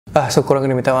So korang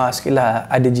kena minta maaf sikit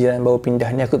lah. Ada jiran baru pindah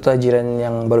ni. Aku tahu jiran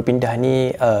yang baru pindah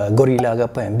ni gorila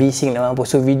ke apa kan, bising nak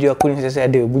mampus. So video aku ni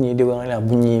saya ada bunyi dia orang lah,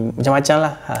 bunyi macam-macam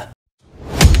lah.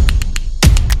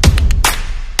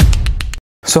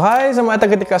 So hi, selamat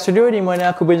datang ke Tika Studio di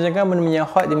mana aku bincangkan benda-benda yang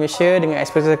hot di Malaysia dengan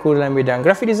ekspertis aku dalam bidang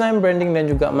graphic design, branding dan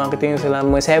juga marketing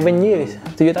selama 7 years,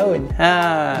 7 tahun.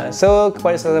 So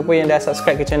kepada siapa yang dah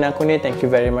subscribe ke channel aku ni, thank you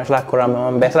very much lah, korang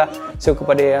memang best lah. So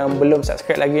kepada yang belum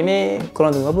subscribe lagi ni,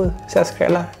 korang tunggu apa?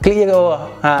 Subscribe lah, klik je ke bawah,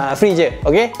 free je,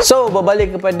 okay? So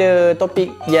berbalik kepada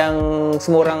topik yang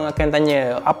semua orang akan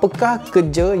tanya, apakah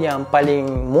kerja yang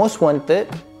paling most wanted,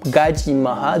 gaji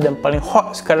mahal dan paling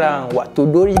hot sekarang waktu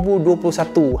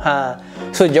 2021?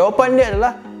 So jawapan dia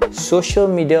adalah social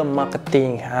media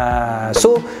marketing.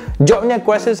 So job ni aku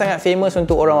rasa sangat famous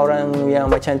untuk orang-orang yang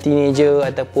macam teenager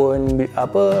ataupun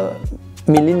apa,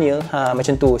 millennial,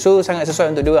 macam tu. So sangat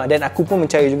sesuai untuk diorang dan aku pun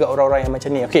mencari juga orang-orang yang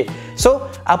macam ni. Okay, so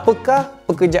apakah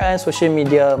pekerjaan social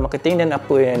media marketing dan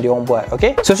apa yang diorang buat?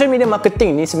 Okay, social media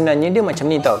marketing ni sebenarnya dia macam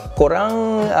ni tau.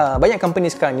 Korang banyak company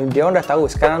sekarang ni diorang dah tahu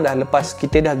sekarang dah lepas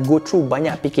kita dah go through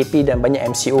banyak PKP dan banyak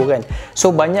MCO kan.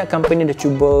 So banyak company dah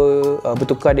cuba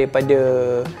bertukar daripada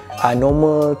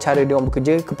normal cara diorang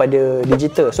bekerja kepada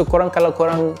digital. So kalau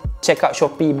korang check out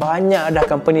Shopee, banyak dah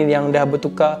company yang dah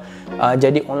bertukar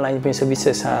jadi online punya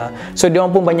services. So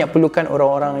diorang pun banyak perlukan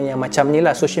orang-orang yang macam ni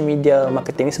lah, social media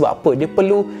marketing ni. Sebab apa? Dia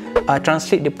perlu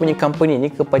translate dia punya company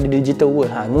ni kepada digital world.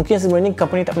 Mungkin sebenarnya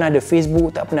company tak pernah ada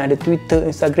Facebook, tak pernah ada Twitter,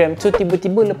 Instagram. So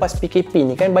tiba-tiba lepas PKP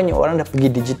ni kan banyak orang dah pergi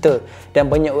digital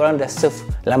dan banyak orang dah surf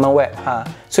laman web.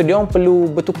 So diorang perlu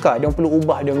bertukar, diorang perlu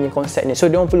ubah dia punya konsep ni. So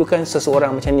diorang perlukan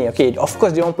seseorang macam ni. Okay, of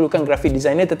course diorang perlukan graphic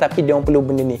designer, tetapi diorang perlu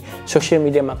benda ni, social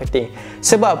media marketing.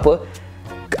 Sebab apa?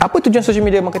 Apa tujuan social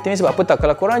media marketing ni? Sebab apa tahu?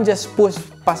 Kalau korang just post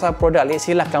pasal produk, let's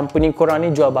say lah company korang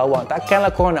ni jual bawang,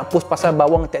 takkanlah korang nak post pasal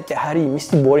bawang tiap-tiap hari,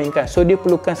 mesti boring kan. So dia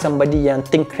perlukan somebody yang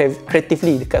think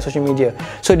creatively dekat social media.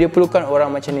 So dia perlukan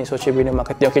orang macam ni, social media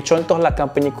marketing. Okay, contohlah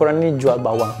company korang ni jual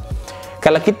bawang.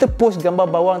 Kalau kita post gambar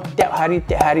bawang tiap hari,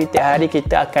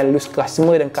 kita akan lose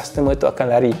customer dan customer tu akan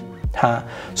lari.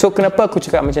 So kenapa aku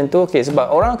cakap macam tu? Okay,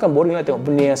 sebab orang akan boring lah tengok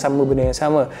benda yang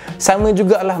sama. Sama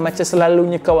jugalah macam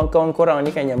selalunya kawan-kawan korang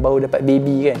ni kan yang baru dapat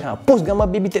baby kan, post gambar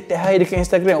baby tiap-tiap hari dekat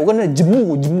Instagram. Orang dah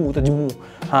jemu.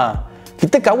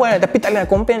 Kita kawan tapi tak boleh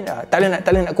nak komplain, tak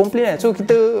boleh nak komplain kan. So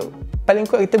kita paling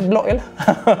kuat kita block je lah.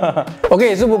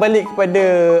 Okay, so berbalik kepada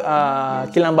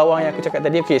kilang bawang yang aku cakap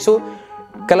tadi. Okay, so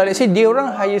kalau let's say dia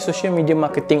orang hire social media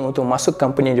marketing untuk masuk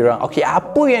company dia orang, okay,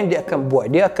 apa yang dia akan buat?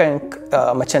 Dia akan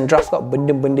macam draft out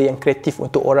benda-benda yang kreatif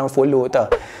untuk orang follow tau.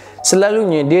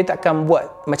 Selalunya dia takkan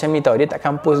buat macam ni tau. Dia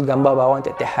takkan post gambar bawang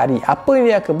tiap-tiap hari. Apa yang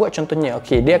dia akan buat? Contohnya,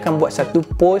 okay, dia akan buat satu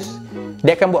post.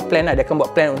 Dia akan buat plan lah. Dia akan buat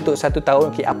plan untuk 1 tahun.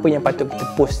 Okay, apa yang patut kita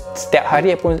post setiap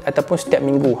hari ataupun setiap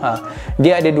minggu.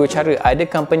 Dia ada 2 cara. Ada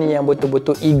company yang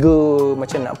betul-betul eager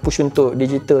macam nak push untuk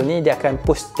digital ni, dia akan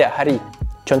post setiap hari.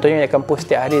 Contohnya dia akan post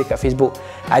setiap hari dekat Facebook.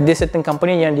 Ada certain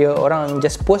company yang dia orang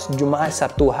just post Jumaat,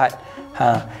 Sabtu, Ahad.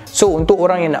 So untuk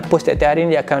orang yang nak post tiap-tiap hari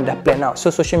ni, dia akan dah plan out. So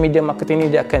social media marketing ni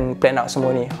dia akan plan out semua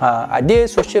ni. Ada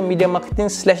social media marketing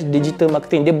 / digital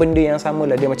marketing. Dia benda yang sama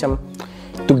lah. Dia macam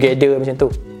together macam tu.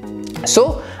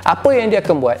 So apa yang dia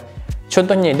akan buat?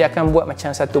 Contohnya dia akan buat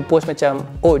macam satu post macam,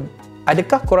 oh,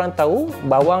 adakah korang tahu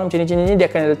bawang macam ni? Dia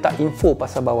akan letak info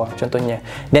pasal bawang contohnya.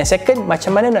 Dan second,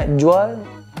 macam mana nak jual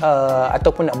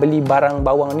ataupun nak beli barang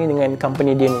bawang ni dengan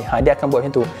company dia ni. Dia akan buat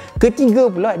macam tu. Ketiga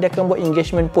pula, dia akan buat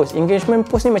engagement post. Engagement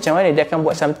post ni macam mana? Dia akan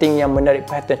buat something yang menarik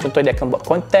perhatian. Contoh, dia akan buat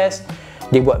kontes,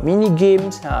 dia buat mini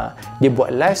games, dia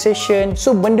buat live session.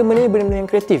 So benda-benda ni benda-benda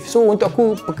yang kreatif. So untuk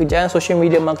aku, pekerjaan social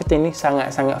media marketing ni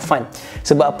sangat-sangat fun.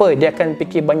 Sebab apa? Dia akan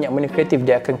fikir banyak benda kreatif.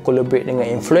 Dia akan collaborate dengan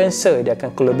influencer, dia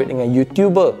akan collaborate dengan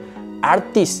YouTuber,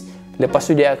 artis. Lepas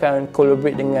tu dia akan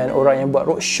collaborate dengan orang yang buat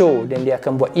roadshow dan dia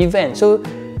akan buat event. So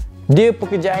dia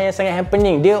pekerjaan yang sangat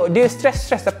happening. Dia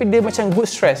stress tapi dia macam good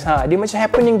stress. Dia macam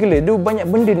happening gila. Dia banyak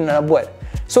benda dia nak buat.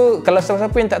 So kalau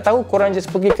siapa-siapa yang tak tahu, korang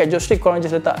just pergi kat Jawab, korang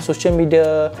just letak social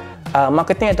media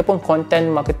marketing ataupun content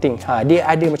marketing. Dia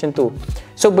ada macam tu.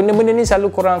 So benda-benda ni selalu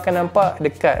korang akan nampak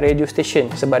dekat radio station.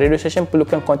 Sebab radio station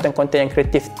perlukan konten-konten yang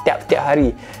kreatif tiap-tiap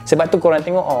hari. Sebab tu korang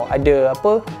tengok, oh, ada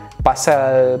apa,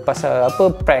 pasal apa,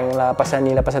 prank lah, pasal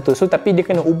ni lah, pasal tu. So tapi dia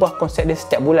kena ubah konsep dia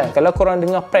setiap bulan. Kalau korang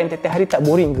dengar prank tiap-tiap hari, tak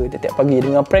boring ke? Tiap-tiap pagi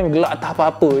dengar prank gelak tak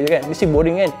apa-apa je kan, mesti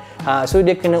boring kan. So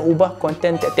dia kena ubah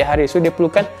konten tiap-tiap hari. So dia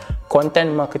perlukan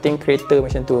content marketing creator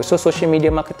macam tu. So social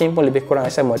media marketing pun lebih kurang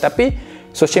sama, tapi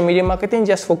social media marketing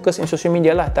just focus in social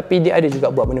media lah, tapi dia ada juga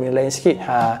buat benda-benda lain sikit.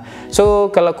 So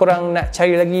kalau korang nak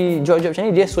cari lagi job-job macam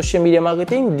ni, dia social media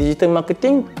marketing, digital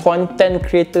marketing, content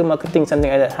creator marketing, something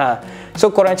like that.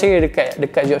 So korang cari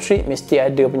dekat job street mesti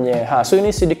ada punya. So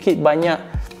ini sedikit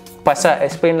banyak pasal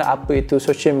explain lah apa itu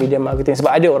social media marketing, sebab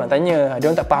ada orang tanya, dia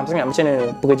orang tak faham sangat macam mana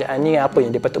pekerjaan ni, apa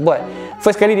yang dia patut buat.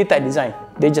 First kali dia tak design,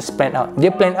 dia just plan out. Dia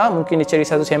plan out, mungkin dia cari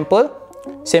satu sampel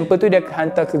tu dia akan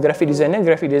hantar ke graphic designer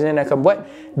akan buat,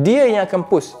 dia yang akan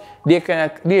post, dia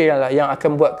yang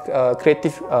akan buat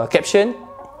creative caption,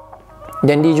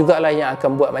 dan dia jugalah yang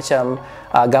akan buat macam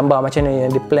gambar macam mana yang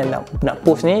dia plan nak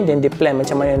post ni, dan dia plan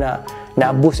macam mana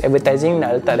nak boost advertising,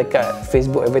 nak letak dekat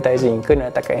Facebook advertising ke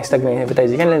nak letak kat Instagram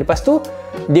advertising kan. Dan lepas tu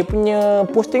dia punya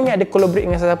posting ni ada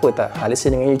collaborate dengan siapa tak, let's say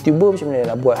dengan YouTuber, macam mana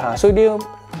nak buat. So dia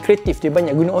kreatif, dia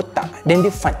banyak guna otak, dan dia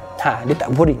fun, dia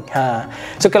tak boring.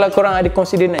 So kalau korang ada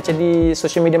consider nak jadi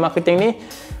social media marketing ni,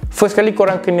 first kali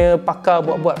korang kena pakar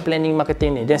buat planning marketing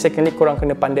ni, dan second kali korang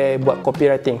kena pandai buat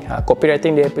copywriting.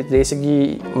 Copywriting dari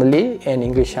segi Malay and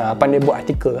English, pandai buat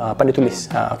artikel, pandai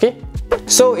tulis. Okay,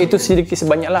 so itu sedikit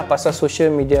sebanyaklah pasal social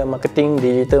media marketing,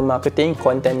 digital marketing,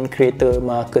 content creator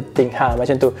marketing,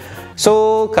 macam tu.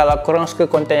 So kalau korang suka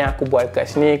konten yang aku buat kat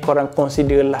sini, korang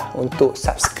consider lah untuk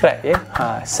subscribe ya.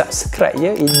 Subscribe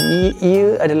ya,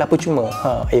 ia adalah percuma.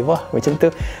 Macam tu.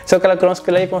 So kalau korang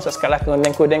suka lagi, korang subscribe lah konten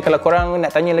aku. Dan kalau korang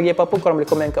nak tanya lagi apa-apa, korang boleh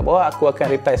komen kat bawah, aku akan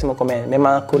reply semua komen.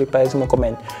 Memang aku reply semua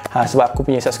komen. Sebab aku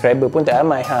punya subscriber pun tak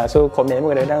ramai. So komen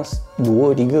pun kadang-kadang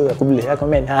 2, 3 aku boleh lah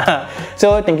komen.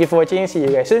 So thank you for watching, see you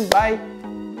guys soon, bye.